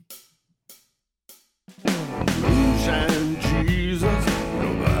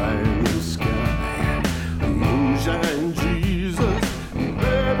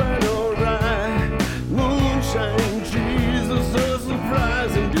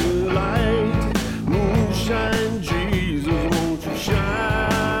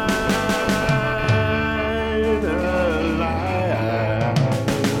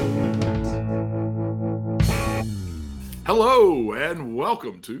and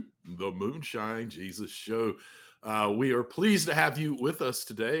welcome to the Moonshine Jesus Show. We are pleased to have you with us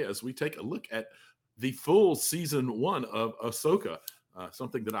today as we take a look at the full season 1 of Ahsoka,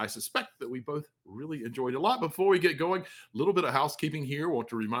 something that I suspect that we both really enjoyed a lot. Before we get going, a little bit of housekeeping here. I want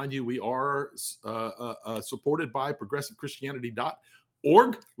to remind you we are supported by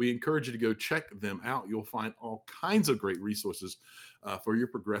progressivechristianity.org. We encourage you to go check them out. You'll find all kinds of great resources for your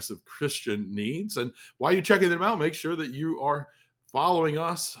progressive Christian needs. And while you're checking them out, make sure that you are following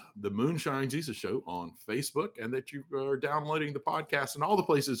us, the Moonshine Jesus Show, on Facebook, and that you are downloading the podcast in all the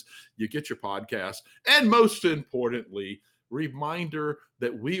places you get your podcast. And most importantly, reminder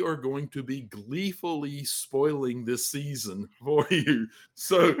that we are going to be gleefully spoiling this season for you.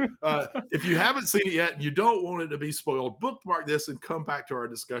 So if you haven't seen it yet and you don't want it to be spoiled, bookmark this and come back to our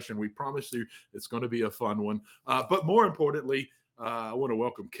discussion. We promise you it's going to be a fun one. But more importantly, I want to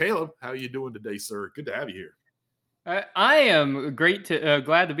welcome Caleb. How are you doing today, sir? Good to have you here. I am glad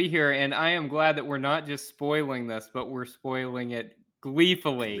to be here, and I am glad that we're not just spoiling this, but we're spoiling it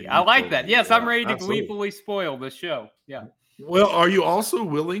gleefully. I like that. Yes, I'm ready to gleefully spoil the show. Yeah. Well, are you also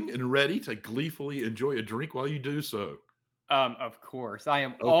willing and ready to gleefully enjoy a drink while you do so? Of course. I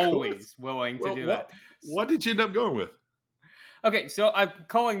am always willing to do that. What did you end up going with? Okay, so I'm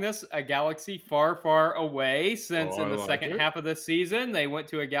calling this a galaxy far, far away, since in the second half of the season, they went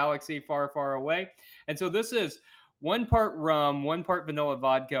to a galaxy far, far away. And so this is 1 part rum, 1 part vanilla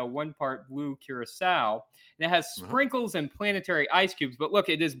vodka, 1 part blue curacao. And it has sprinkles and planetary ice cubes. But look,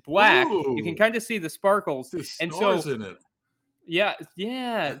 it is black. Ooh. You can kind of see the sparkles. There's and stars so in it. Yeah.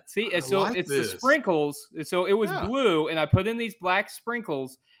 See, so it's the sprinkles. So it was blue, and I put in these black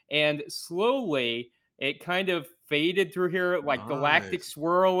sprinkles, and slowly it kind of faded through here like galactic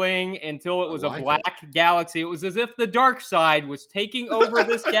swirling until it was a black galaxy. It was as if the dark side was taking over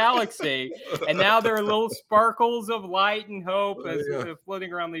this galaxy, and now there are little sparkles of light and hope as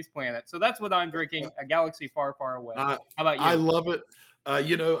floating around these planets. So that's what I'm drinking, a galaxy far, far away. How about you? I love it. I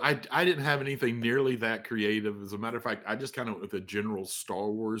didn't have anything nearly that creative. As a matter of fact, I just kind of went with a general Star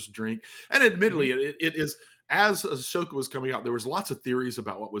Wars drink. And admittedly, it is, as Ahsoka was coming out, there was lots of theories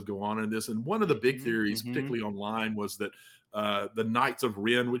about what was going on in this. And one of the big theories, particularly online, was that the Knights of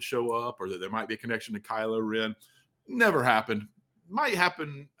Ren would show up, or that there might be a connection to Kylo Ren. Never happened. Might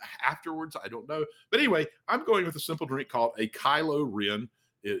happen afterwards. I don't know. But anyway, I'm going with a simple drink called a Kylo Ren.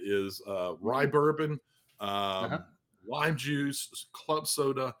 It is rye bourbon, lime juice, club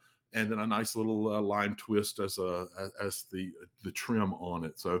soda, and then a nice little lime twist as the trim on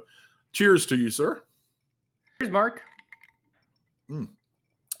it. So cheers to you, sir. Cheers, Mark.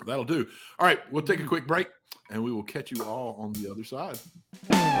 That'll do. All right, we'll take a quick break, and we will catch you all on the other side.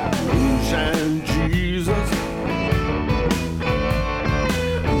 Moonshine Jesus.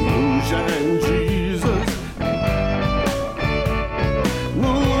 Moonshine Jesus.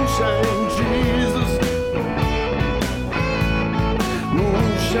 Moonshine Jesus.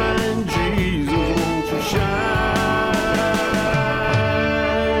 Moonshine Jesus, won't you shine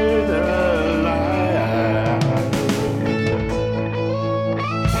a light?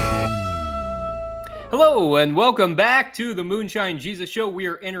 Hello, and welcome back to the Moonshine Jesus Show. We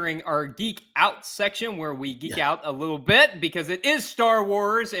are entering our Geek Out section, where we geek out a little bit because it is Star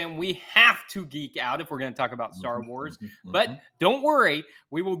Wars, and we have to geek out if we're going to talk about Star Wars. But don't worry,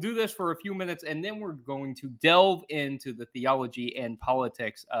 we will do this for a few minutes, and then we're going to delve into the theology and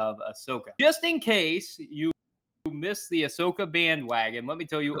politics of Ahsoka. Just in case you missed the Ahsoka bandwagon, let me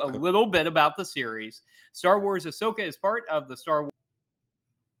tell you a little bit about the series. Star Wars Ahsoka is part of the Star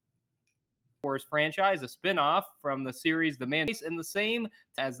Wars franchise, a spin-off from the series The Mandalorian, and the same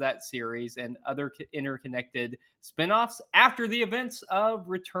as that series and other interconnected spin-offs after the events of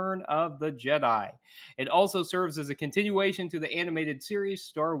Return of the Jedi. It also serves as a continuation to the animated series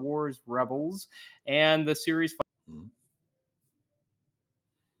Star Wars Rebels, and the series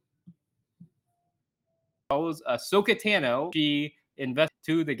follows Ahsoka Tano. She invests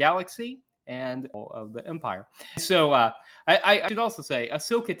to the galaxy and of the Empire. So I should also say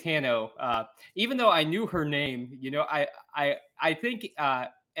Ahsoka Tano, even though I knew her name, I think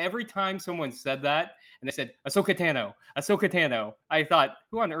every time someone said that and they said Ahsoka Tano, I thought,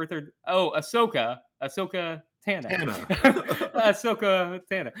 who on earth are Ahsoka Tano. Ahsoka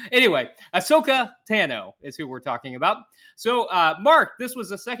Tano. Anyway, Ahsoka Tano is who we're talking about. So Mark, this was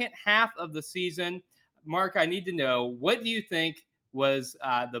the second half of the season. Mark, I need to know, what do you think was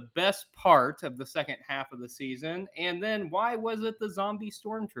the best part of the second half of the season, and then why was it the zombie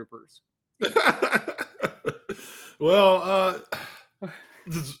stormtroopers? Well,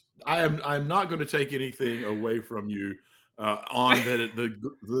 I'm not going to take anything away from you on that.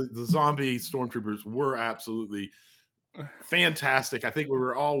 The zombie stormtroopers were absolutely fantastic. I think we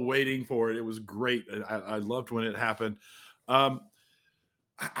were all waiting for it. It was great. I loved when it happened. Um,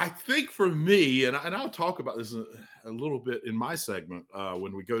 I think for me, and I'll talk about this a little bit in my segment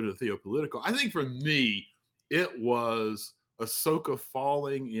when we go to the theopolitical. I think for me, it was Ahsoka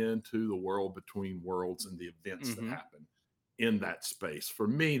falling into the world between worlds and the events that happened in that space. For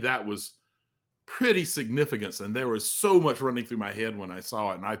me, that was pretty significant, and there was so much running through my head when I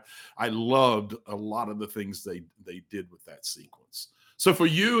saw it, and I loved a lot of the things they did with that sequence. So for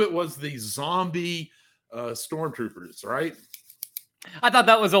you, it was the zombie stormtroopers, right? I thought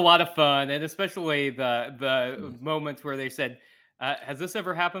that was a lot of fun, and especially the moments where they said, "Has this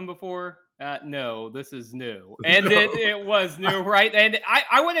ever happened before?" No, this is new, and No. it was new, right? And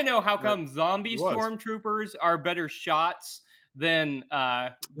I want to know how Yeah, come zombie it was. stormtroopers are better shots than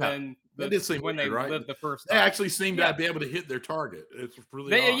Yeah, that did seem when they weird, right? lived the first They time. actually seemed Yeah. to be able to hit their target. It's really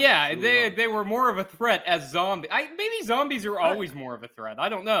They, odd. yeah, It's really odd. they were more of a threat as zombie. Maybe zombies are Right. always more of a threat. I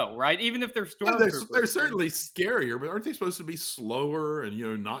don't know, right? Even if they're Well, stormtroopers, they're certainly scarier, but aren't they supposed to be slower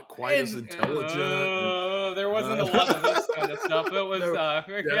and not quite as and intelligent? And, there wasn't a lot of this kind of stuff. It was, no,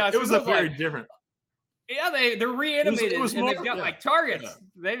 yeah, yeah, it so was it a was very like, different. yeah, they're It reanimated was and more, they've got yeah, like yeah, targets.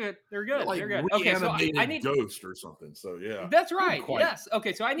 They're good. like They're good. Okay, so I reanimated need. ghost or something. So yeah, That's didn't right. quite. Yes.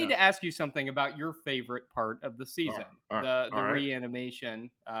 Okay, so I need Yeah. to ask you something about your favorite part of the All season, right. All right. the All right.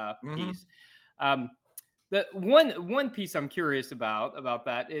 reanimation Mhm. piece. Um, the one piece I'm curious about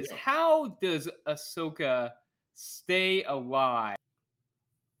that is Yeah. how does Ahsoka stay alive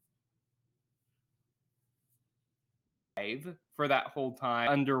for that whole time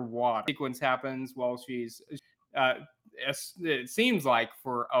underwater? Sequence happens while she's uh, it seems like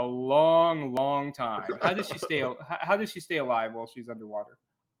for a long time. How does she stay? How does she stay alive while she's underwater?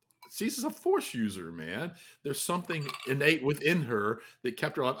 She's a force user, man. There's something innate within her that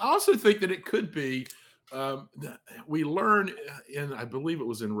kept her alive. I also think that it could be. Um, we learn in, I believe it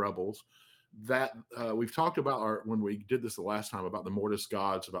was in Rebels, that we've talked about when we did this the last time about the Mortis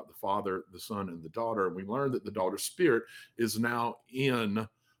gods, about the Father, the Son, and the daughter. And we learned that the daughter's spirit is now in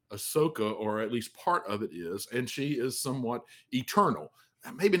Ahsoka, or at least part of it is, and she is somewhat eternal.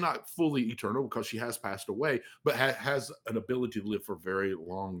 Maybe not fully eternal because she has passed away, but has an ability to live for a very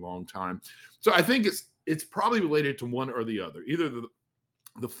long time. So I think it's probably related to one or the other, either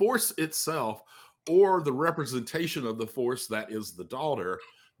the Force itself or the representation of the Force that is the daughter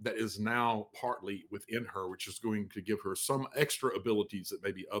that is now partly within her, which is going to give her some extra abilities that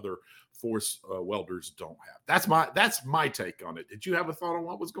maybe other Force welders don't have. That's my take on it. Did you have a thought on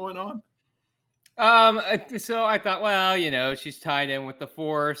what was going on? So I thought, well, she's tied in with the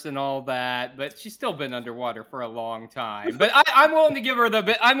Force and all that, but she's still been underwater for a long time. But I'm willing to give her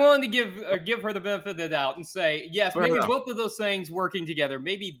I'm willing to give her the benefit of the doubt and say, yes, Fair maybe enough. both of those things working together,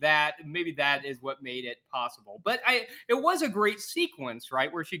 maybe that is what made it possible. But it was a great sequence,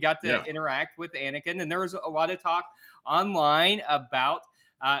 right, where she got to Yeah. interact with Anakin, and there was a lot of talk online about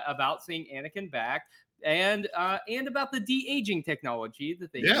seeing Anakin back. And about the de-aging technology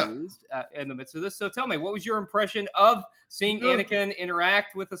that they Yeah. used in the midst of this. So tell me, what was your impression of seeing Anakin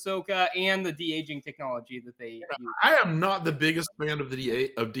interact with Ahsoka and the de-aging technology that they used? I am not the biggest fan of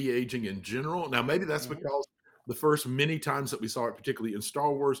de-aging in general. Now, maybe that's because the first many times that we saw it, particularly in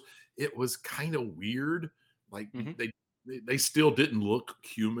Star Wars, it was kind of weird. Like they still didn't look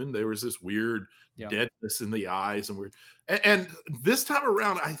human. There was this weird deadness in the eyes and weird. And this time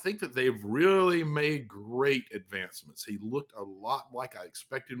around, I think that they've really made great advancements. He looked a lot like I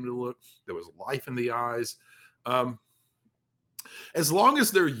expected him to look. There was life in the eyes. As long as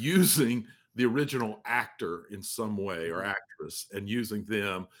they're using the original actor in some way or actress and using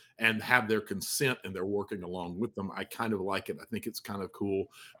them and have their consent and they're working along with them, I kind of like it. I think it's kind of cool.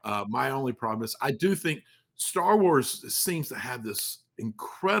 My only problem is I do think Star Wars seems to have this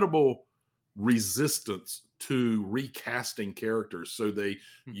incredible resistance to recasting characters. So they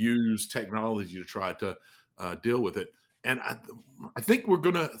use technology to try to deal with it. And I think we're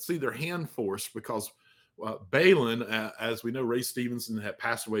going to see their hand forced because Balin, as we know, Ray Stevenson had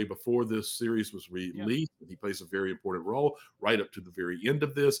passed away before this series was released. He plays a very important role right up to the very end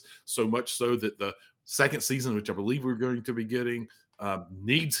of this, so much so that the second season, which I believe we're going to be getting,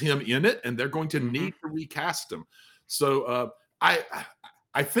 needs him in it, and they're going to need to recast him. So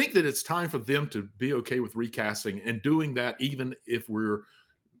I think that it's time for them to be okay with recasting and doing that, even if we're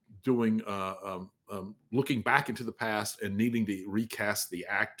doing looking back into the past and needing to recast the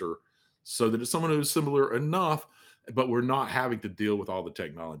actor so that it's someone who's similar enough, but we're not having to deal with all the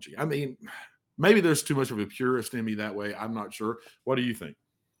technology. I mean, maybe there's too much of a purist in me that way. I'm not sure. What do you think?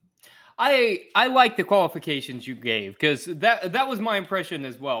 I like the qualifications you gave, because that was my impression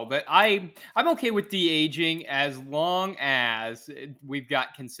as well. That I'm okay with de-aging as long as we've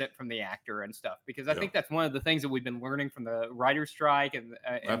got consent from the actor and stuff, because I Yeah, think that's one of the things that we've been learning from the writer's strike and the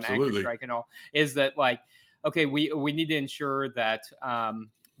actor absolutely. strike and all, is that, like, okay, we need to ensure that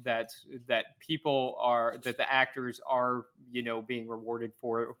that people are, that the actors are, being rewarded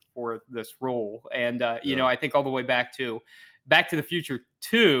for this role. And Yeah. I think all the way Back to the Future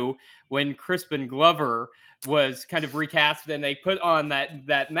 2, when Crispin Glover was kind of recast, and they put on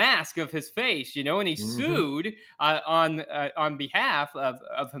that mask of his face, and he Hmm. sued on behalf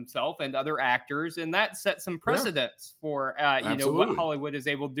of himself and other actors, and that set some Yeah, precedents for what absolutely. Hollywood is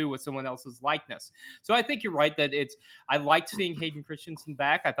able to do with someone else's likeness. So I think you're right that I liked seeing Hayden Christensen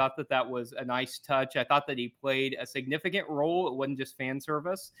back. I thought that was a nice touch. I thought that he played a significant role. It wasn't just fan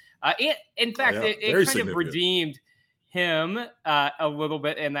service. In Oh, fact, yeah, it very kind of significant. redeemed him a little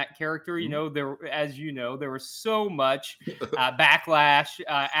bit in that character. Mhm. There was so much backlash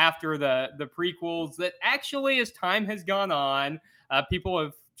after the prequels, that actually, as time has gone on, people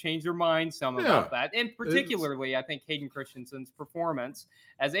have changed their minds some Yeah, about that, and it's particularly, I think, Hayden Christensen's performance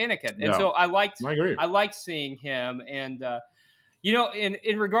as Anakin. And yeah, so I agree. I liked seeing him. And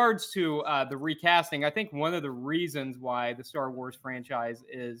in regards to the recasting, I think one of the reasons why the Star Wars franchise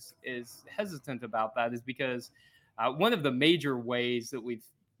is hesitant about that is because one of the major ways that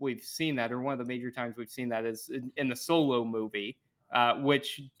we've seen that, or one of the major times we've seen that, is in the Solo movie,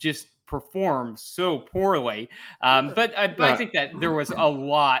 which just performs so poorly. But I Yeah, think that there was a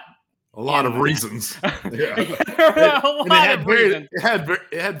lot a lot of in that. reasons. Yeah, A and lot of reasons.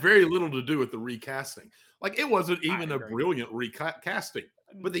 it had very little to do with the recasting. Like, it wasn't I even a agree. brilliant recasting,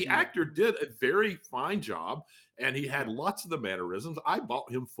 but the No. actor did a very fine job, and he had Yeah. lots of the mannerisms. I bought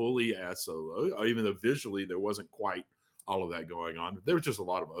him fully as Solo, even though visually there wasn't quite all of that going on. There was just a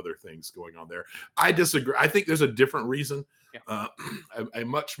lot of other things going on there. I disagree. I think there's a different reason, Yeah. uh, a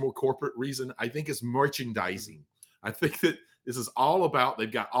much more corporate reason. I think it's merchandising. I think that this is all about,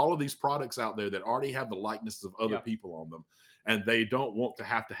 they've got all of these products out there that already have the likenesses of other Yeah. people on them. And they don't want to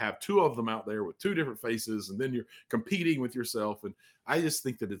have two of them out there with two different faces. And then you're competing with yourself. And I just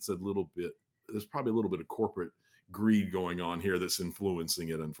think that there's probably a little bit of corporate greed going on here that's influencing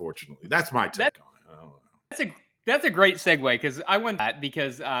it, unfortunately. That's my That take on it. I don't know. that's a great segue, because I went that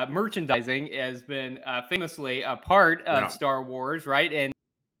because merchandising has been famously a part of Yeah, Star Wars, right? And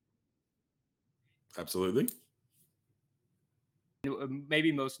absolutely.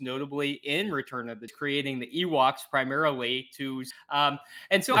 maybe most notably in Return of the, creating the Ewoks primarily to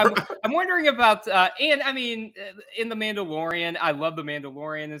and so I'm wondering about and I mean, in the Mandalorian, I love the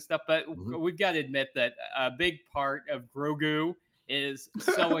Mandalorian and stuff, but Mhm. we've got to admit that a big part of Grogu is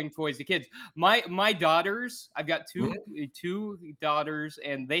selling toys to kids. My daughters, I've got two daughters,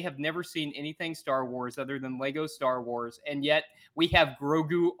 and they have never seen anything Star Wars other than Lego Star Wars, and yet we have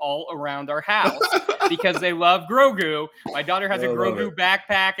Grogu all around our house because they love Grogu. My daughter has I a love it. Grogu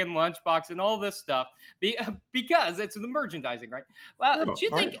backpack and lunchbox and all this stuff because it's the merchandising, right? Well, Yeah, do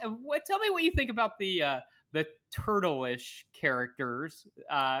you all right. think? Tell me what you think about the turtle-ish characters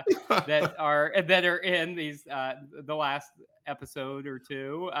that are in these the last episode or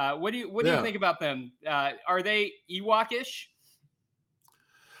two. What do you Yeah. think about them? Are they Ewokish?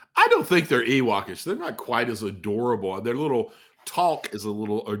 I don't think they're Ewokish. They're not quite as adorable. Their little talk is a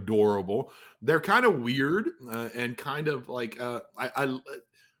little adorable. They're kind of weird, and kind of like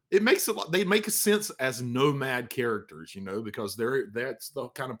it makes a lot. They make sense as nomad characters, because that's the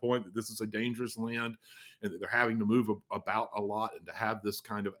kind of point that this is a dangerous land, and that they're having to move about a lot, and to have this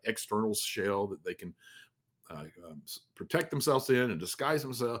kind of external shell that they can protect themselves in and disguise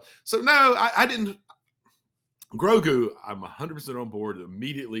themselves. So no, I didn't. Grogu, I'm 100% on board.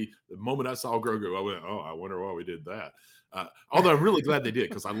 Immediately, the moment I saw Grogu, I went, "Oh, I wonder why we did that." Although I'm really glad they did,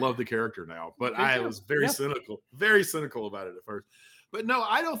 because I love the character now. But Me I too. was Yeah. very cynical about it at first. But no,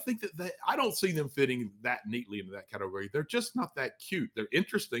 I don't think I don't see them fitting that neatly into that category. They're just not that cute. They're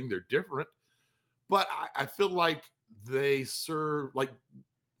interesting. They're different. But I feel like they serve, like,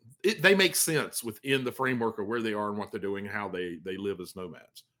 they make sense within the framework of where they are and what they're doing, and how they live as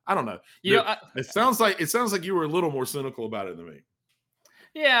nomads. I don't know. You know, It sounds like you were a little more cynical about it than me.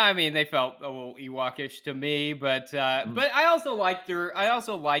 yeah, I mean, they felt a little Ewokish to me, Mm, but I also liked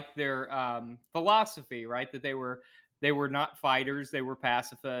their philosophy, right? That they were not fighters, they were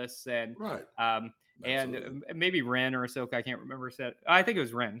pacifists, right. um, and Absolutely. maybe Ren or Ahsoka, I can't remember, said, I think it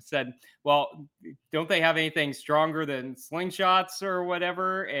was Ren, said, "Well, don't they have anything stronger than slingshots or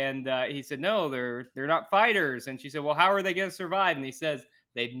whatever?" And he said, "No, they're not fighters." And she said, "Well, how are they going to survive?" And he says,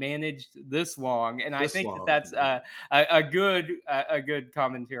 they've managed this long, and I This think long, that's a good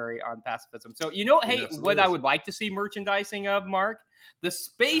commentary on pacifism. So hey, Yes, it what I is. would like to see merchandising of, Mark, the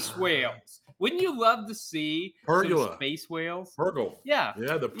space whales. Wouldn't you love to see some Pergola. space whales? Purgle. Yeah,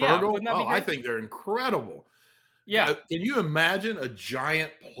 Yeah, the yeah. Purgle. Wouldn't that be Oh, I great? think they're incredible. Yeah, Can you imagine a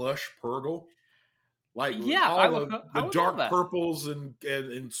giant plush Purgle? Like with yeah. I all would. the I would love dark that. purples and Yeah,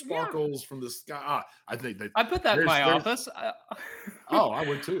 sparkles from the sky. I think that I put that in my office. oh, I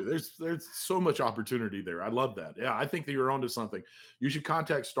would too. There's so much opportunity there. I love that. Yeah, I think that you're onto something. You should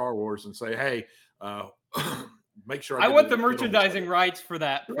contact Star Wars and say, hey, make sure I get want the a bid on this merchandising thing. rights for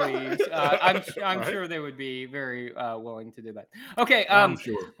that, please. I'm Right? sure they would be very willing to do that. Okay. I'm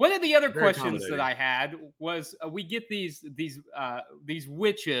sure. One of the other Very questions that accommodating. I had was we get these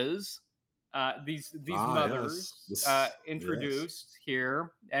witches, these mothers Yes. Yes. introduced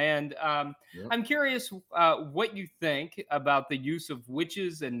here, and Yep. I'm curious what you think about the use of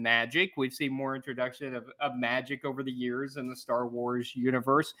witches and magic. We've seen more introduction of magic over the years in the Star Wars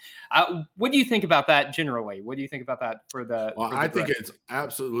universe. What do you think about that generally? What do you think about that for the? Well, for the I think direction? it's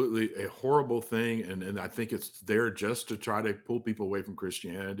absolutely a horrible thing, and I think it's there just to try to pull people away from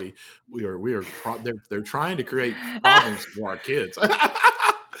Christianity. They're trying to create problems for our kids.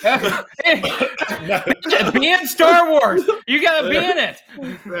 Ban Star Wars. You gotta ban it.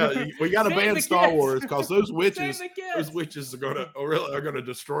 Yeah, we got to Save ban the Star kids. Wars because those Save witches, the those kids. witches are gonna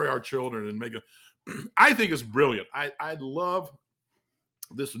destroy our children and make a. I think it's brilliant. I love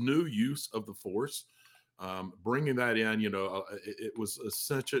this new use of the Force, bringing that in. It was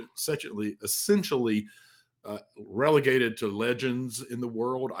essentially relegated to legends in the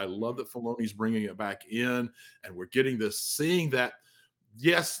world. I love that Filoni's bringing it back in, and we're getting seeing that.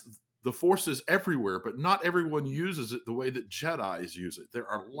 Yes, the Force is everywhere, but not everyone uses it the way that Jedis use it. There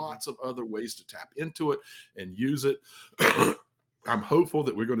are lots of other ways to tap into it and use it. I'm hopeful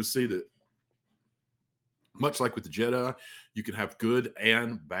that we're going to see that, much like with the Jedi, you can have good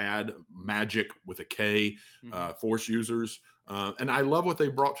and bad magic with a K, Force users. And I love what they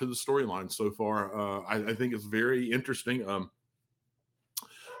brought to the storyline so far. I think it's very interesting.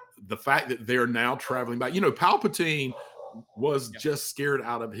 The fact that they're now traveling back. Palpatine was just scared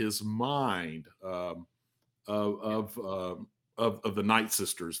out of his mind of the Night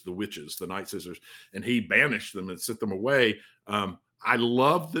Sisters, the witches, the Night Sisters, and he banished them and sent them away. I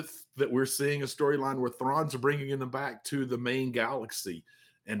love that we're seeing a storyline where Thrawn's bringing them back to the main galaxy,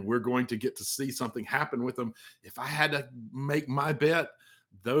 and we're going to get to see something happen with them. If I had to make my bet,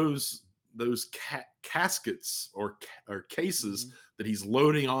 those caskets or cases that he's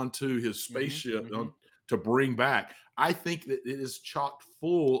loading onto his spaceship to bring back, I think that it is chock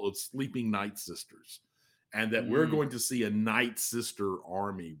full of sleeping Night Sisters, and that we're going to see a Night Sister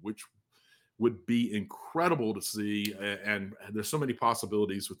army, which would be incredible to see. And there's so many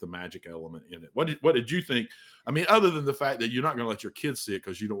possibilities with the magic element in it. What did you think? I mean, other than the fact that you're not going to let your kids see it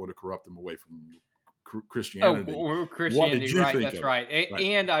because you don't want to corrupt them away from Christianity. Oh, Christianity, what did you right? think That's of right. it? Right.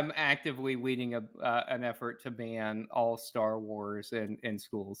 And I'm actively leading an effort to ban all Star Wars in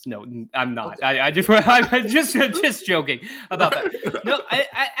schools. No, I'm not. I'm just joking about that. No,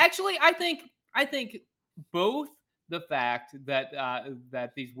 I think both the fact that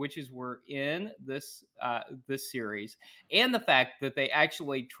that these witches were in this series and the fact that they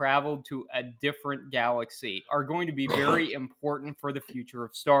actually traveled to a different galaxy are going to be very important for the future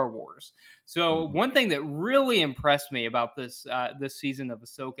of Star Wars. So one thing that really impressed me about this season of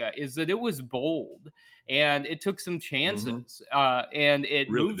Ahsoka is that it was bold and it took some chances and it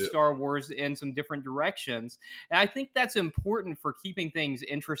Really moved did. Star Wars in some different directions. And I think that's important for keeping things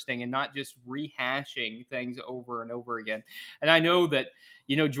interesting and not just rehashing things over and over again. And I know that,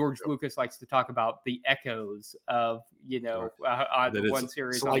 George Lucas likes to talk about the echoes of, one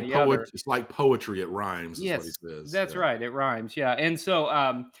series on the other. It's like poetry. It rhymes. Yes, is what he says. that's right. It rhymes. Yeah. And so,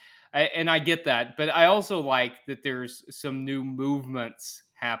 I get that, but I also like that there's some new movements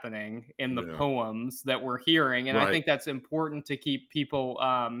happening in the poems that we're hearing, and I think that's important to keep people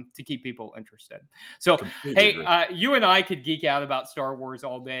interested. So, hey, you and I could geek out about Star Wars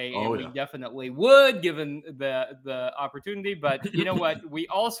all day, and we definitely would, given the opportunity. But you know what? We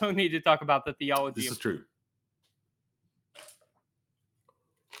also need to talk about the theology. This is true.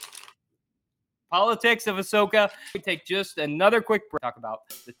 Politics of Ahsoka. We take just another quick break to talk about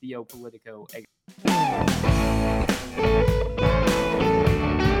the Theopolitico.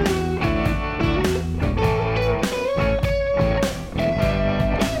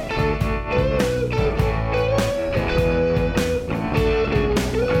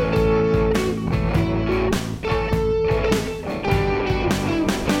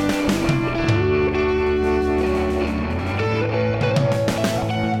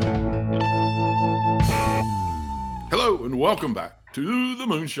 welcome back to the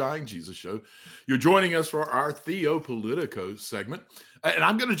Moonshine Jesus Show. You're joining us for our Theopolitico segment. And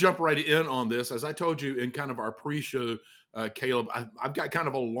I'm going to jump right in on this. As I told you in kind of our pre-show, Caleb, I've got kind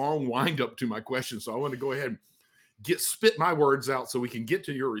of a long wind-up to my question, so I want to go ahead and spit my words out so we can get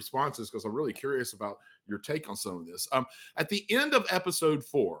to your responses, because I'm really curious about your take on some of this. At the end of episode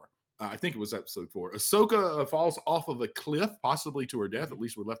 4, I think it was episode 4, Ahsoka falls off of a cliff, possibly to her death. At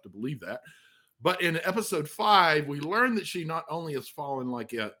least we're left to believe that. But in episode 5, we learn that she not only has fallen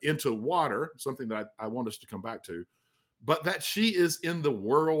into water, something that I want us to come back to, but that she is in the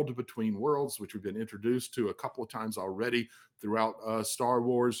world between worlds, which we've been introduced to a couple of times already throughout Star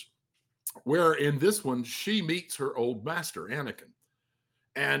Wars, where in this one, she meets her old master, Anakin,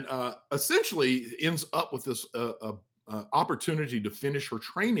 and essentially ends up with this opportunity to finish her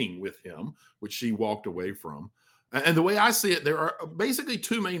training with him, which she walked away from. And the way I see it, there are basically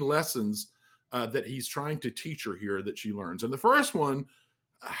 2 main lessons that he's trying to teach her here that she learns. And the first one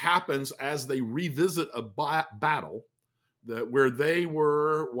happens as they revisit a battle where they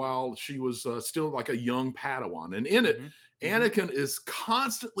were while she was still like a young Padawan. And in it, Anakin is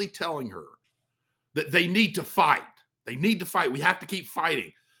constantly telling her that they need to fight. They need to fight. We have to keep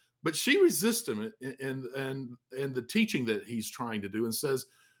fighting. But she resists him in the teaching that he's trying to do, and says,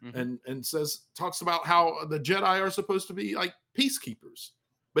 talks about how the Jedi are supposed to be like peacekeepers.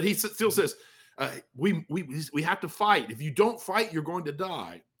 But he still says, we have to fight. If you don't fight, you're going to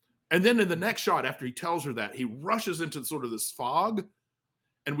die. And then in the next shot, after he tells her that, he rushes into sort of this fog,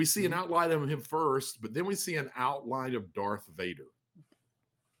 and we see an outline of him first, but then we see an outline of Darth Vader.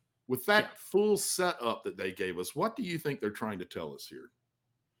 With that full setup that they gave us, what do you think they're trying to tell us here?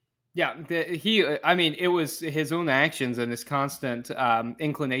 Yeah, it was his own actions and his constant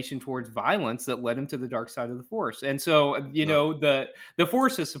inclination towards violence that led him to the dark side of the Force. And so, the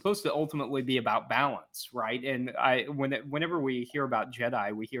Force is supposed to ultimately be about balance, right? And whenever we hear about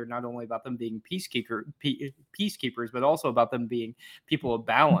Jedi, we hear not only about them being peacekeepers, but also about them being people of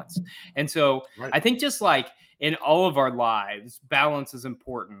balance. And so, I think just like in all of our lives, balance is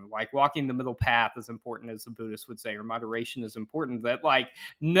important. Like walking the middle path is important, as the Buddhists would say, or moderation is important. That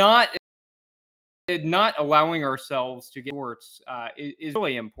not allowing ourselves to get shorts is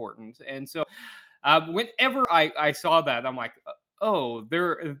really important. And so whenever I saw that, I'm like, oh,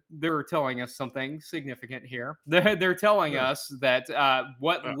 they're telling us something significant here. They're telling us that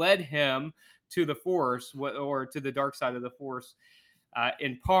what led him to the Force or to the dark side of the Force,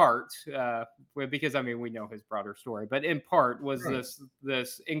 in part, because we know his broader story, but in part was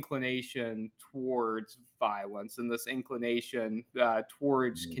this inclination towards violence and this inclination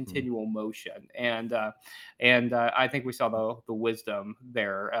towards continual motion, and I think we saw the wisdom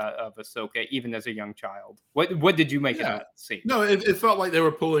there of Ahsoka even as a young child. What did you make of that scene? No, it felt like they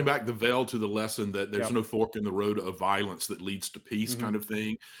were pulling back the veil to the lesson that there's no fork in the road of violence that leads to peace, kind of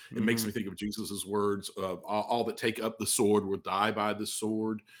thing. It makes me think of Jesus's words of all that take up the sword will die by the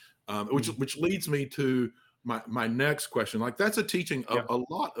sword, which leads me to my next question. Like, that's a teaching of a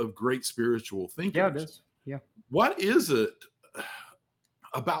lot of great spiritual thinkers. Yeah, it is. Yeah. What is it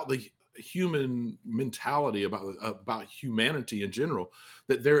about the human mentality, about humanity in general,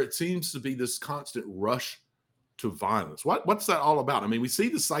 that it seems to be this constant rush to violence? What's that all about? We see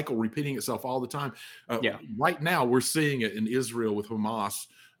the cycle repeating itself all the time. Right now, we're seeing it in Israel with Hamas,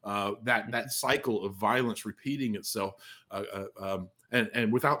 that cycle of violence repeating itself,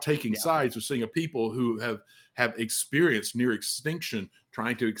 and without taking sides, we're seeing a people who have experienced near extinction,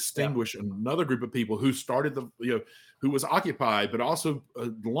 trying to extinguish another group of people who started who was occupied, but also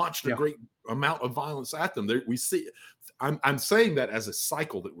launched a great amount of violence at them. We see. I'm saying that as a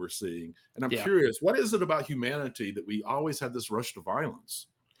cycle that we're seeing, and I'm curious, what is it about humanity that we always have this rush to violence?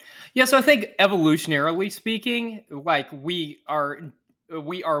 Yeah, so I think evolutionarily speaking, like we are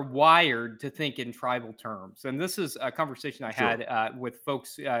wired to think in tribal terms. And this is a conversation I had with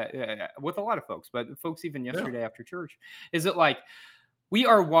folks, with a lot of folks, but folks even yesterday after church, is that like we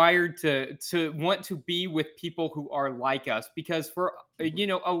are wired to want to be with people who are like us, because for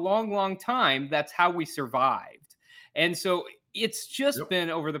a long time, that's how we survived. And so it's just been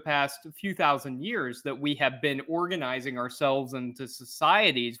over the past few thousand years that we have been organizing ourselves into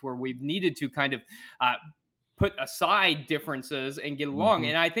societies where we've needed to kind of put aside differences and get along.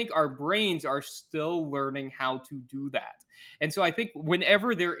 And I think our brains are still learning how to do that. And so I think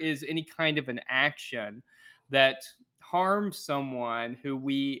whenever there is any kind of an action that harms someone who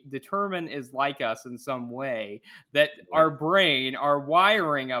we determine is like us in some way, that our brain, our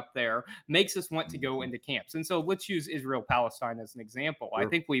wiring up there makes us want to go into camps. And so let's use Israel-Palestine as an example. I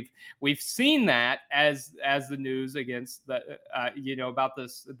think we've seen that as the news against the about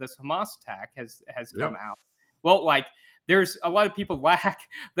this Hamas attack has come out. Well, like there's a lot of people lack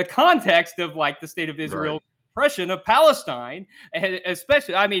the context of like the state of Israel. Right. Oppression of Palestine, and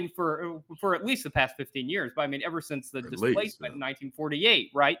especially, I mean, for at least the past 15 years, but I mean, ever since the At displacement least, in 1948,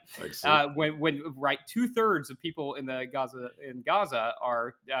 right? Like, so- When right, 2/3 of people in Gaza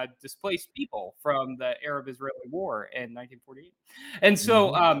are displaced people from the Arab-Israeli War in 1948, and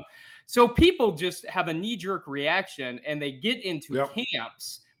so so people just have a knee-jerk reaction, and they get into Yep.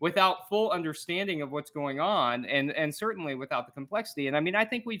 camps without full understanding of what's going on, and certainly without the complexity. And I mean, I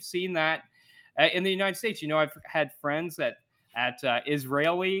think we've seen that in the United States. You know, I've had friends at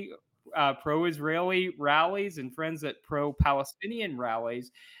Israeli pro-Israeli rallies and friends at pro-Palestinian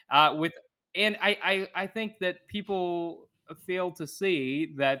rallies with, and I think that people fail to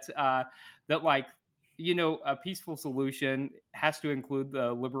see that that like, you know, a peaceful solution has to include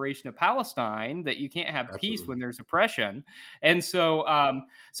the liberation of Palestine, that you can't have peace Absolutely. when there's oppression. And so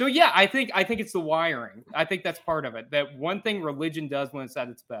so yeah, I think it's the wiring. I think that's part of it. That one thing religion does when it's at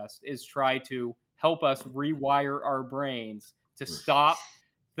its best is try to help us rewire our brains to stop,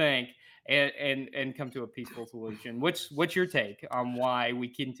 think, and come to a peaceful solution. What's your take on why we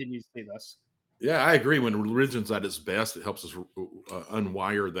continue to see this? Yeah, I agree. When religion's at its best, it helps us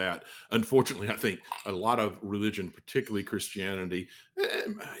unwire that. Unfortunately, I think a lot of religion, particularly Christianity,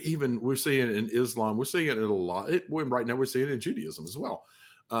 even we're seeing it in Islam, we're seeing it a lot. Right now, we're seeing it in Judaism as well.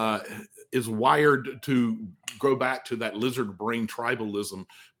 Is wired to go back to that lizard brain tribalism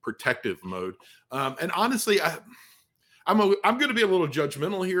protective mode. And honestly, I'm going to be a little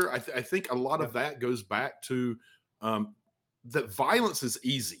judgmental here. I think a lot of that goes back to that violence is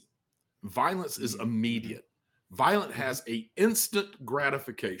easy. Violence is immediate. Violence has a instant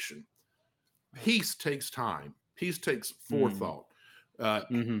gratification. Peace takes time. Peace takes forethought,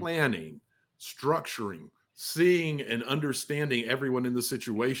 planning, structuring, seeing and understanding everyone in the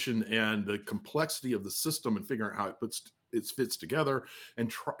situation and the complexity of the system and figuring out how it fits together,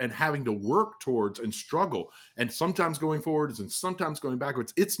 and having to work towards and struggle, and sometimes going forwards and sometimes going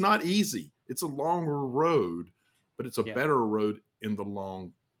backwards. It's not easy. It's a longer road, but it's a better road in the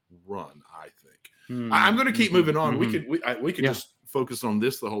long run, I think. I'm going to keep moving on. We could just focus on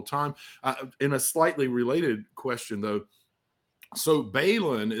this the whole time. In a slightly related question, though, so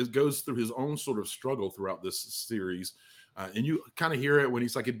Balin goes through his own sort of struggle throughout this series. And you kind of hear it when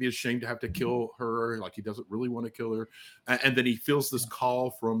he's like, it'd be a shame to have to kill her. Like, he doesn't really want to kill her. And then he feels this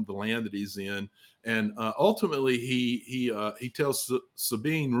call from the land that he's in. And ultimately, he tells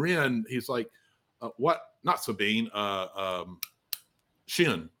Sabine Wren, he's like, what? Not Sabine,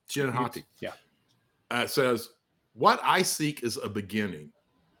 Shin Hati. Says, what I seek is a beginning,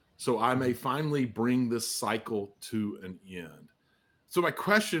 so I may finally bring this cycle to an end. So my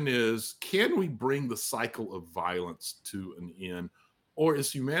question is, can we bring the cycle of violence to an end, or is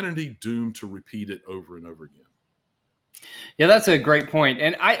humanity doomed to repeat it over and over again? Yeah, that's a great point.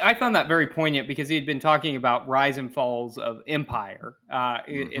 And I found that very poignant because he had been talking about rise and falls of empire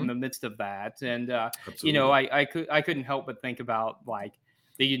in the midst of that. And, you know, I couldn't help but think about like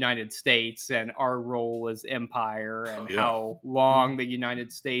the United States and our role as empire, and how long the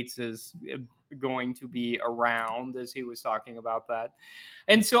United States is going to be around, as he was talking about that.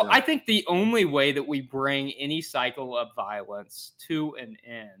 And so I think the only way that we bring any cycle of violence to an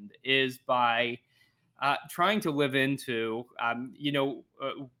end is by trying to live into, you know,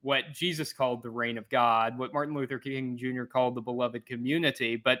 what Jesus called the reign of God, what Martin Luther King Jr. called the beloved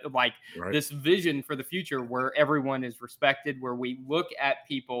community, but like this vision for the future where everyone is respected, where we look at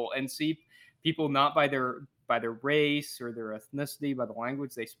people and see people not by their race or their ethnicity, by the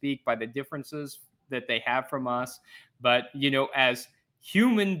language they speak, by the differences that they have from us, but, you know, as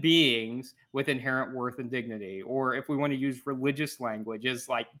human beings with inherent worth and dignity, or if we want to use religious language, as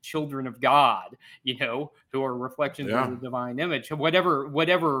like children of God, you know, who are reflections of the divine image,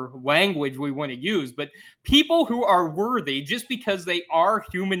 whatever language we want to use, but people who are worthy just because they are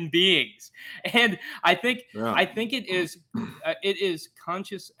human beings. And I think it is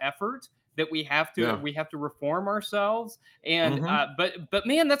conscious effort that we have to reform ourselves. And but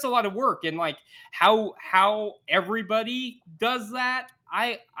man, that's a lot of work. And like how everybody does that,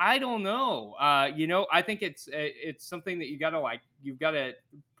 I don't know. You know, I think it's something that you've got to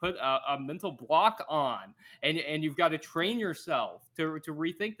put a mental block on, and you've got to train yourself to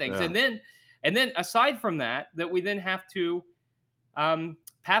rethink things. And then aside from that we then have to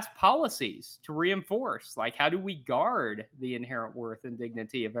pass policies to reinforce, like, how do we guard the inherent worth and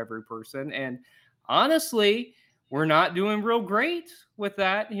dignity of every person? And honestly, we're not doing real great with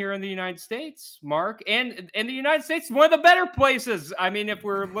that here in the United States, Mark. And the United States is one of the better places. I mean, if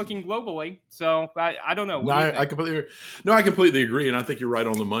we're looking globally. So I don't know. What No, do you think? I completely agree, and I think you're right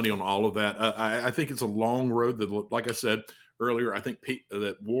on the money on all of that. I think it's a long road. That, like I said earlier, I think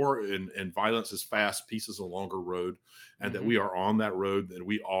that war and violence is fast. Peace is a longer road, and that we are on that road. And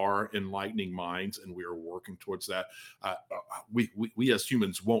we are enlightening minds, and we are working towards that. We as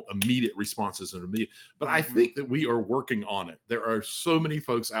humans want immediate responses and immediate, but I think that we are working on it. There are so many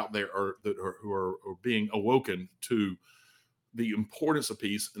folks out there who are being awoken to the importance of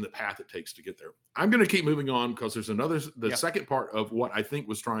peace and the path it takes to get there. I'm going to keep moving on because there's the second part of what I think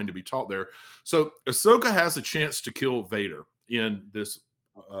was trying to be taught there. So Ahsoka has a chance to kill Vader in this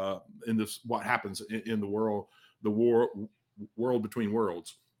what happens in the world between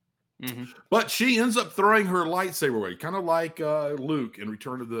worlds. But she ends up throwing her lightsaber away, kind of like Luke in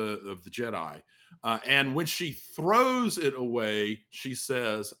Return of the Jedi. And when she throws it away, she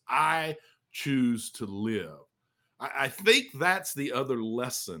says, "I choose to live." I think that's the other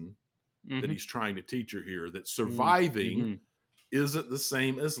lesson that he's trying to teach her here, that surviving isn't the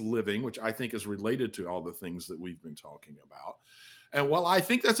same as living, which I think is related to all the things that we've been talking about. And while I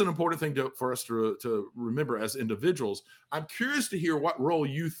think that's an important thing for us to remember as individuals, I'm curious to hear what role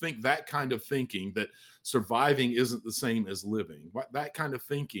you think that kind of thinking, that surviving isn't the same as living, what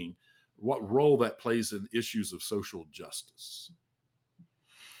role that plays in issues of social justice.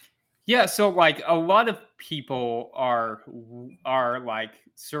 Yeah, so like a lot of people are like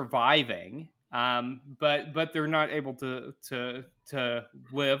surviving, but they're not able to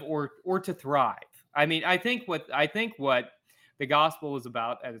live or to thrive. I mean, I think what the gospel is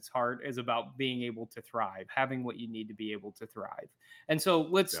about at its heart is about being able to thrive, having what you need to be able to thrive. And so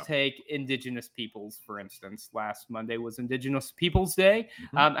let's take indigenous peoples, for instance. Last Monday was Indigenous Peoples Day.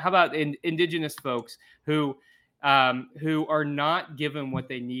 How about indigenous folks who are not given what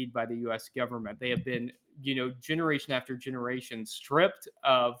they need by the U.S. government? They have been, generation after generation stripped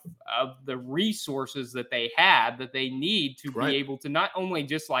of the resources that they have, that they need to be able to not only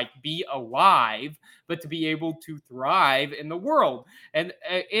just like be alive, but to be able to thrive in the world. And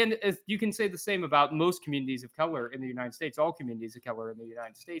you can say the same about most communities of color in the United States, all communities of color in the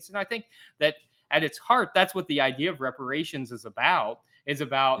United States. And I think that at its heart, that's what the idea of reparations is about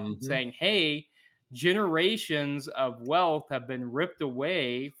saying, hey, generations of wealth have been ripped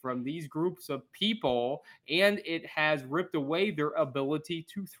away from these groups of people, and it has ripped away their ability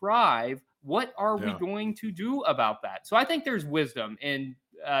to thrive. What are we going to do about that? So I think there's wisdom in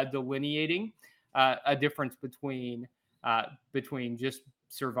delineating a difference between just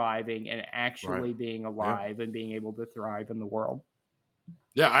surviving and actually being alive and being able to thrive in the world.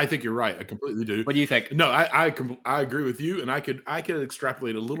 Yeah, I think you're right. I completely do. What do you think? No, I agree with you, and I could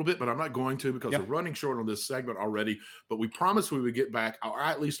extrapolate a little bit, but I'm not going to because we're running short on this segment already. But we promised we would get back, or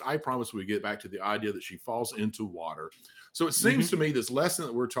at least I promised we would get back to the idea that she falls into water. So it seems to me this lesson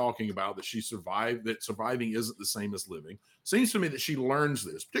that we're talking about, that she survived, that surviving isn't the same as living, seems to me that she learns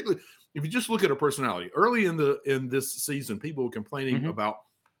this. Particularly if you just look at her personality early in this season, people were complaining about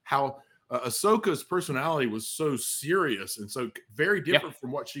how Ahsoka's personality was so serious and so very different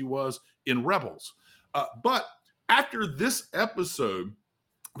from what she was in Rebels. But after this episode,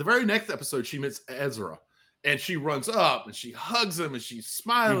 the very next episode, she meets Ezra, and she runs up and she hugs him and she's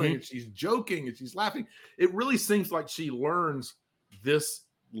smiling and she's joking and she's laughing. It really seems like she learns this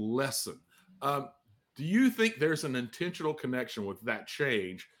lesson. Do you think there's an intentional connection with that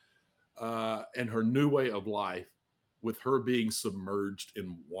change and her new way of life, with her being submerged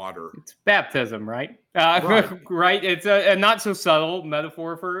in water? It's baptism, right? Right. It's a not so subtle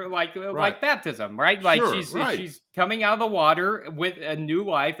metaphor for like baptism, right? Like she's coming out of the water with a new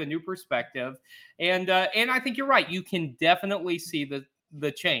life, a new perspective, and I think you're right. You can definitely see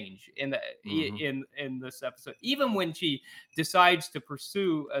the change in in this episode, even when she decides to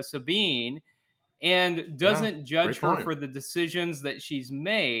pursue Sabine and doesn't judge her for the decisions that she's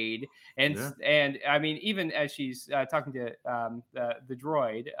made. And I mean, even as she's talking to the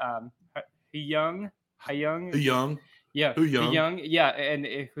droid, Young, and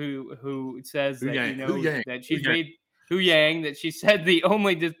who says that that she's made that she said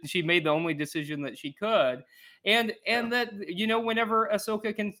she made the only decision that she could, and that whenever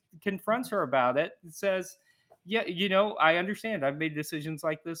Ahsoka confronts her about it, it says, yeah, I understand. I've made decisions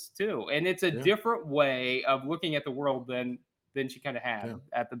like this too. And it's a different way of looking at the world than she kind of had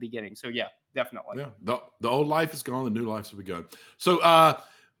at the beginning. So yeah, definitely. Yeah. The old life is gone. The new life's begun. So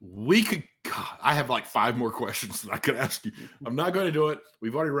we could. God, I have like 5 more questions that I could ask you. I'm not going to do it.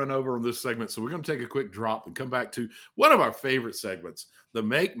 We've already run over on this segment, so we're going to take a quick drop and come back to one of our favorite segments, the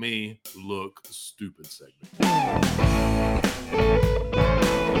Make Me Look Stupid segment.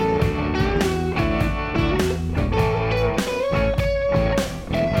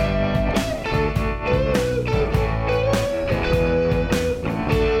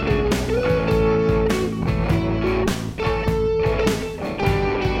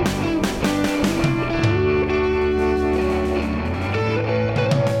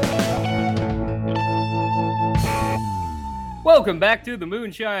 Welcome back to the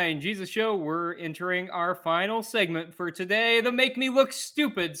Moonshine Jesus Show. We're entering our final segment for today, the Make Me Look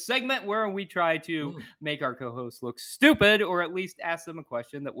Stupid segment, where we try to make our co-hosts look stupid, or at least ask them a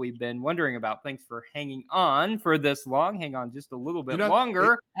question that we've been wondering about. Thanks for hanging on for this long. Hang on just a little bit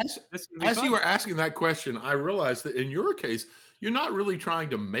longer. As you were asking that question, I realized that in your case, you're not really trying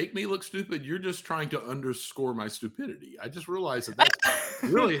to make me look stupid. You're just trying to underscore my stupidity. I just realized that that's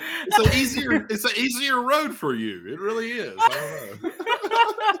really it's an easier road for you. It really is. I don't know.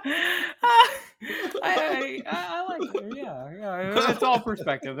 I like it. Yeah. It's all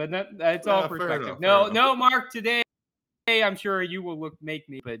perspective, and it's all perspective. Enough. No, Mark. Today, I'm sure you will make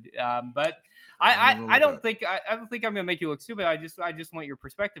me stupid. But I don't think I'm gonna make you look stupid. I just want your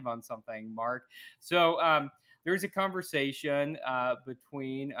perspective on something, Mark. So there's a conversation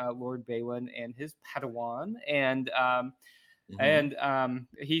between Lord Balin and his Padawan, and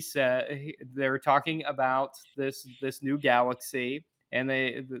he said they're talking about this new galaxy, and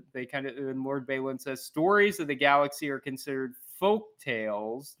they kind of, and Lord Balin says stories of the galaxy are considered folk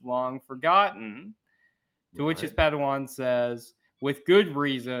tales long forgotten. To which his Padawan says, with good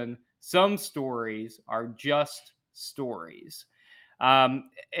reason, some stories are just stories.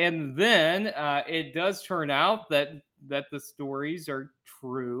 And then it does turn out that the stories are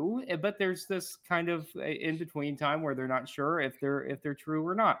true, but there's this kind of in between time where they're not sure if they're true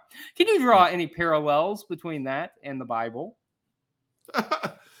or not. Can you draw any parallels between that and the Bible?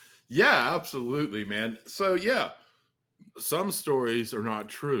 Yeah, absolutely, man. So yeah, some stories are not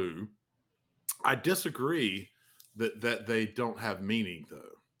true. I disagree that they don't have meaning,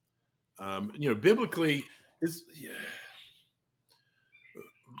 though. Biblically,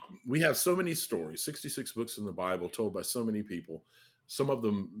 we have so many stories, 66 books in the Bible told by so many people, some of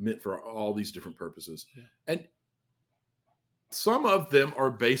them meant for all these different purposes. Yeah. And some of them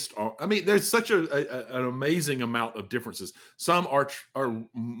are based on, there's such an amazing amount of differences. Some are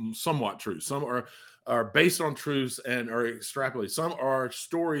somewhat true. Some are based on truths and are extrapolated. Some are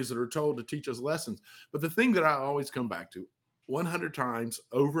stories that are told to teach us lessons. But the thing that I always come back to 100 times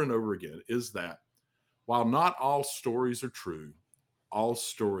over and over again is that while not all stories are true, all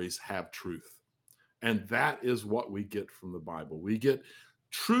stories have truth. And that is what we get from the Bible. We get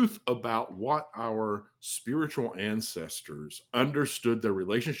truth about what our spiritual ancestors understood their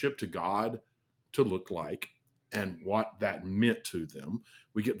relationship to God to look like and what that meant to them.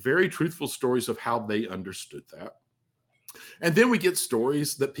 We get very truthful stories of how they understood that. And then we get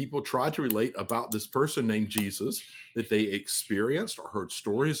stories that people try to relate about this person named Jesus that they experienced or heard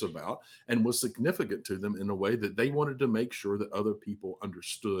stories about and was significant to them in a way that they wanted to make sure that other people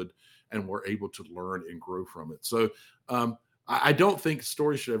understood and were able to learn and grow from it. So I don't think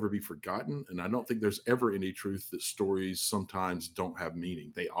stories should ever be forgotten. And I don't think there's ever any truth that stories sometimes don't have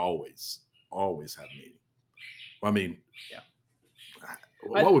meaning. They always have meaning.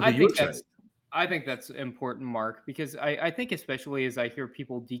 What would be your take? I think that's important, Mark, because I think especially as I hear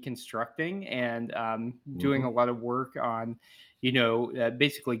people deconstructing and doing a lot of work on,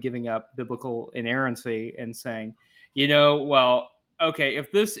 basically giving up biblical inerrancy and saying, okay,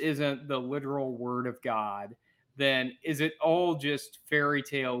 if this isn't the literal word of God, then is it all just fairy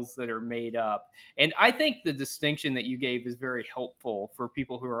tales that are made up? And I think the distinction that you gave is very helpful for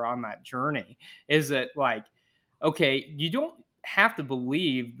people who are on that journey, is that okay, you don't have to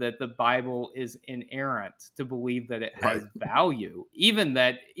believe that the Bible is inerrant to believe that it has value, even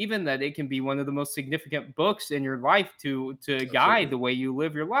that it can be one of the most significant books in your life to guide the way you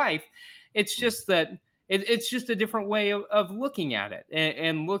live your life. It's just that it's just a different way of looking at it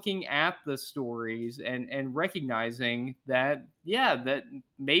and looking at the stories and recognizing that, that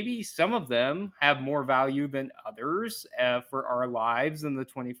maybe some of them have more value than others for our lives in the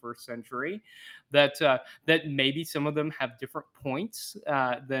 21st century, that maybe some of them have different points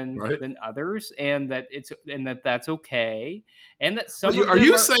than others, and that's okay. And that some are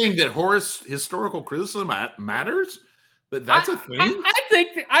you saying that historical criticism matters? But that's a thing.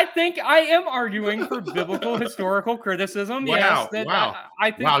 I think I am arguing for biblical historical criticism. Wow, yes, wow. I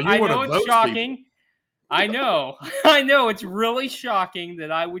know it's shocking. I know. I know. It's really shocking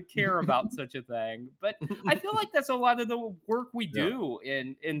that I would care about such a thing. But I feel like that's a lot of the work we Yeah. do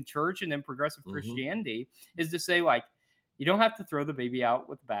in church and in progressive Mhm. Christianity is to say, like, you don't have to throw the baby out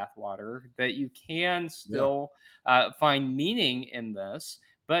with the bathwater, that you can still find meaning in this.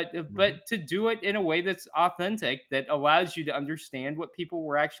 But to do it in a way that's authentic, that allows you to understand what people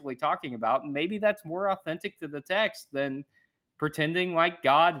were actually talking about, and maybe that's more authentic to the text than pretending like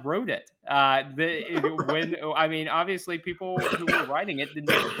God wrote it. When I mean, obviously, people who were writing it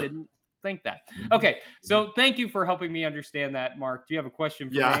didn't think that. Mhm. Okay, so thank you for helping me understand that, Mark. Do you have a question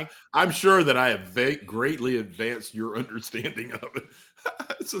for Yeah, me? I'm sure that I have greatly advanced your understanding of it.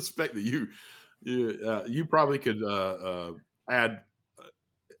 I suspect that you probably could add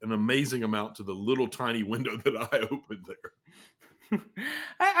an amazing amount to the little tiny window that I opened there.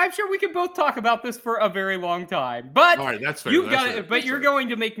 I'm sure we could both talk about this for a very long time, All but right, that's fair. you've That's got fair. it. But That's you're fair. going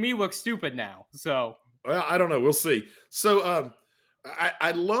to make me look stupid now. So Well, I don't know. We'll see. So,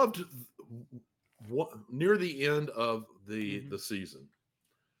 I loved near the end of the season.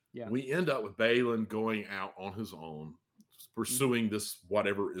 yeah, We end up with Balin going out on his own, pursuing this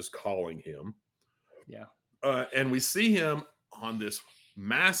whatever is calling him, yeah, and we see him on this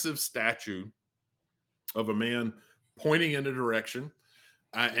massive statue of a man pointing in a direction,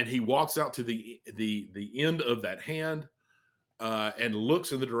 and he walks out to the end of that hand and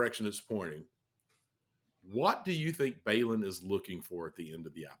looks in the direction it's pointing. What do you think Balin is looking for at the end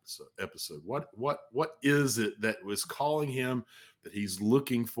of the episode? What is it that was calling him, that he's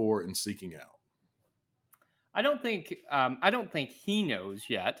looking for and seeking out? I don't think he knows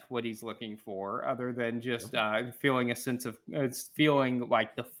yet what he's looking for, other than just feeling a sense of it's feeling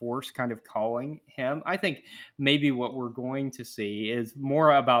like the Force kind of calling him. I think maybe what we're going to see is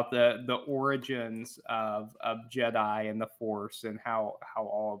more about the origins of Jedi and the Force, and how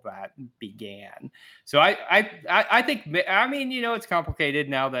all of that began. So I think, I mean, it's complicated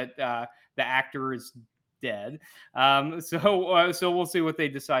now that the actor is dead. So we'll see what they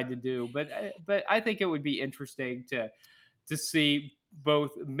decide to do. But I think it would be interesting to see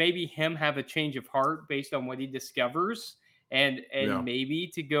both, maybe him have a change of heart based on what he discovers, and Yeah. maybe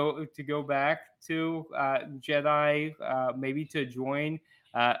to go back to Jedi, maybe to join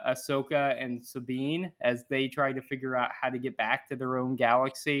Ahsoka and Sabine as they try to figure out how to get back to their own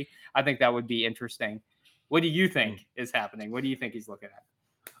galaxy. I think that would be interesting. What do you think is happening? What do you think he's looking at?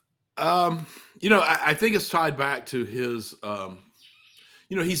 I think it's tied back to his,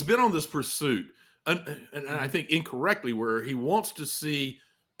 he's been on this pursuit, and I think incorrectly, where he wants to see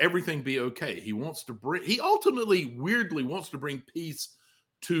everything be okay. He ultimately, weirdly, wants to bring peace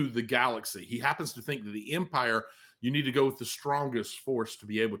to the galaxy. He happens to think that the Empire, you need to go with the strongest force to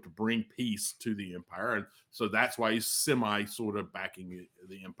be able to bring peace to the Empire. And so that's why he's sort of backing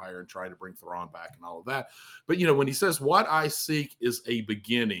the Empire and trying to bring Thrawn back and all of that. But, when he says, what I seek is a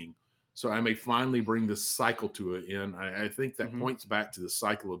beginning, so I may finally bring this cycle to an end, I think that points back to the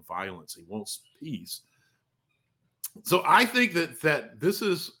cycle of violence. He wants peace. So I think that this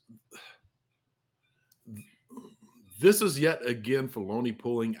is yet again Filoni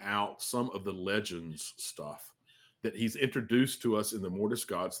pulling out some of the Legends stuff that he's introduced to us in the Mortis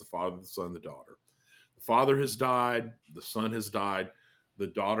Gods, the Father, the Son, the Daughter. The Father has died. The Son has died. The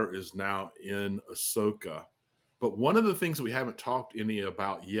Daughter is now in Ahsoka. But one of the things we haven't talked any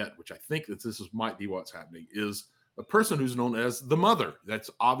about yet, which I think that might be what's happening, is a person who's known as the Mother.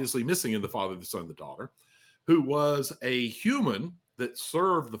 That's obviously missing in the Father, the Son, the Daughter, who was a human that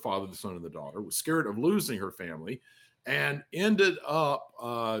served the Father, the Son, and the Daughter, was scared of losing her family, and ended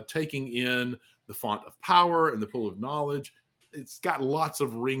up taking in the font of power and the pool of knowledge. It's got lots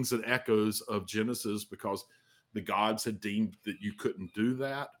of rings and echoes of Genesis, because the gods had deemed that you couldn't do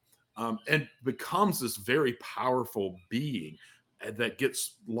that. And becomes this very powerful being that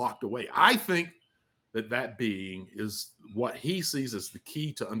gets locked away. I think that being is what he sees as the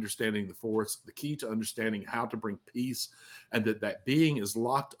key to understanding the Force, the key to understanding how to bring peace, and that being is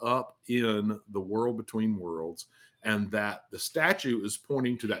locked up in the world between worlds, and that the statue is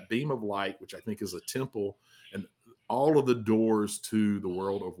pointing to that beam of light, which I think is a temple, and all of the doors to the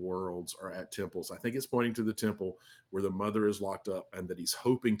world of worlds are at temples. I think it's pointing to the temple where the Mother is locked up, and that he's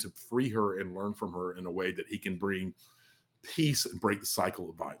hoping to free her and learn from her in a way that he can bring peace and break the cycle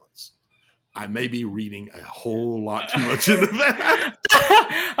of violence. I may be reading a whole lot too much into that.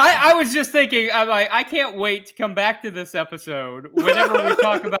 I was just thinking, I'm like, I can't wait to come back to this episode whenever we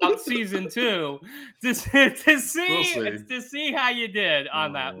talk about season 2 to see how you did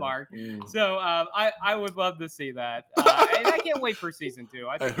on that, Mark. So I would love to see that, and I can't wait for season 2.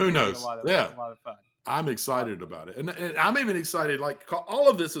 I think who knows? A lot of fun. I'm excited about it, and I'm even excited. Like, all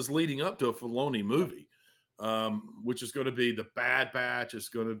of this is leading up to a Filoni movie. which is going to be the Bad Batch. It's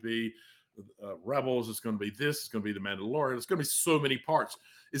going to be Rebels. It's going to be this. It's going to be the Mandalorian. It's going to be so many parts.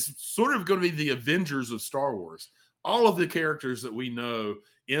 It's sort of going to be the Avengers of Star Wars. All of the characters that we know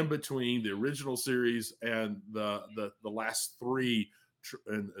in between the original series and the last three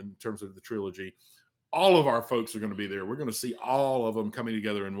in terms of the trilogy, all of our folks are going to be there. We're going to see all of them coming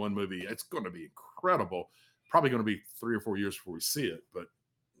together in one movie. It's going to be incredible. Probably going to be 3 or 4 years before we see it, but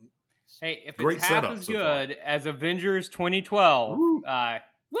hey, if great it's half setup as so good as Avengers 2012, Woo. woo!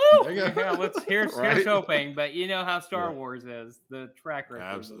 There you go. Yeah, here's Right. hoping, but you know how Star Yeah. Wars is. The track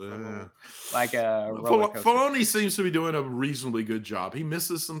record is Absolutely. like a roller coaster. Filoni seems to be doing a reasonably good job. He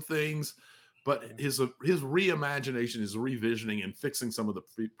misses some things, but his reimagination, his revisioning, and fixing some of the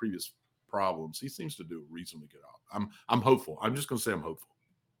previous problems, he seems to do a reasonably good job. I'm hopeful. I'm just going to say I'm hopeful.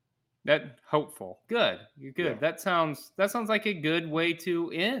 That hopeful. Good. You're good. Yeah. That sounds like a good way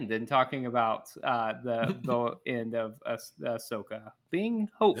to end in talking about the end of Ahsoka. Being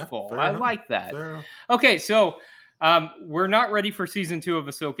hopeful. fair I enough. like that. Fair enough. Okay, so we're not ready for season 2 of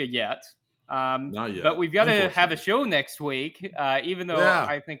Ahsoka yet. Not yet, But we've got to have a unfortunately. show next week. Even though Yeah.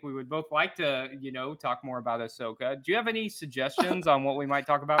 I think we would both like to, talk more about Ahsoka. Do you have any suggestions on what we might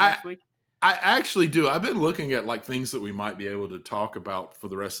talk about next week? I actually do. I've been looking at like things that we might be able to talk about for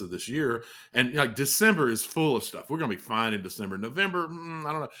the rest of this year. And like December is full of stuff. We're going to be fine in December. November,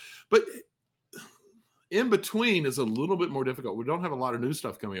 I don't know. But in between is a little bit more difficult. We don't have a lot of new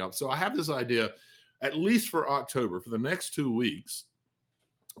stuff coming up. So I have this idea, at least for October, for the next 2 weeks,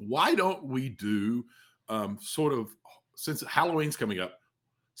 why don't we do sort of, since Halloween's coming up,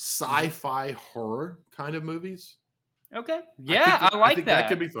 sci-fi horror kind of movies? Okay. Yeah, I like that. That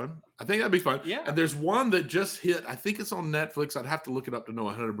could be fun. I think that'd be fun. Yeah. And there's one that just hit. I think it's on Netflix. I'd have to look it up to know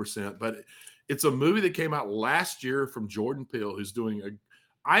 100%. But it's a movie that came out last year from Jordan Peele, who's doing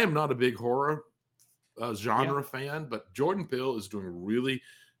I am not a big horror genre fan, but Jordan Peele is doing really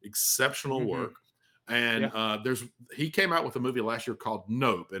exceptional work. And he came out with a movie last year called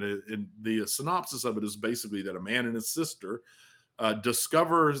Nope. And the synopsis of it is basically that a man and his sister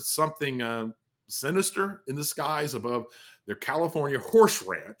discovers something sinister in the skies above their California horse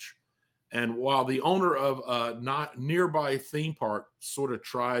ranch. And while the owner of a not nearby theme park sort of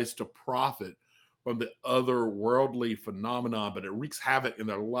tries to profit from the otherworldly phenomenon, but it wreaks havoc in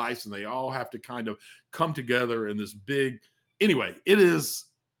their lives, and they all have to kind of come together in this big. Anyway, it is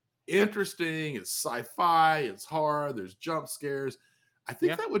interesting. It's sci-fi. It's horror. There's jump scares. I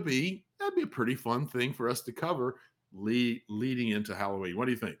think that'd be a pretty fun thing for us to cover leading into Halloween. What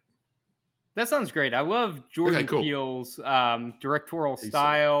do you think? That sounds great. I love Jordan Peele's directorial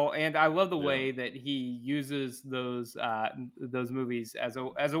style, and I love the way that he uses those movies as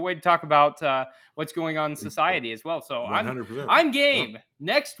a way to talk about what's going on in society as well. So 100%. I'm game.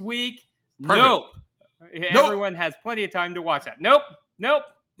 Next week. Perfect. Nope. Everyone has plenty of time to watch that. Nope.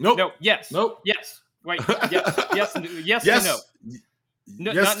 Yes. Nope. Yes. Wait. Yes. Yes. Yes. No.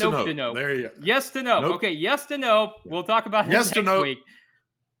 No, yes not to nope to no. There you go. Yes to no. Nope. Okay. Yes to no. We'll talk about it next week.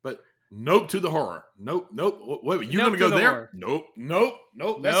 But nope to the horror. Nope. Wait, you're going to go there? Nope.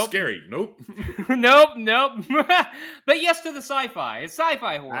 That's scary. Nope. Nope. But yes to the sci-fi. It's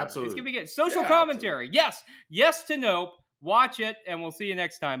sci-fi horror. Absolutely. It's going to be good. Social commentary. Absolutely. Yes to nope. Watch it, and we'll see you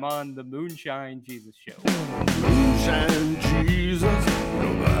next time on the Moonshine Jesus Show. Moonshine Jesus,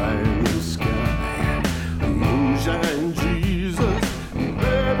 nobody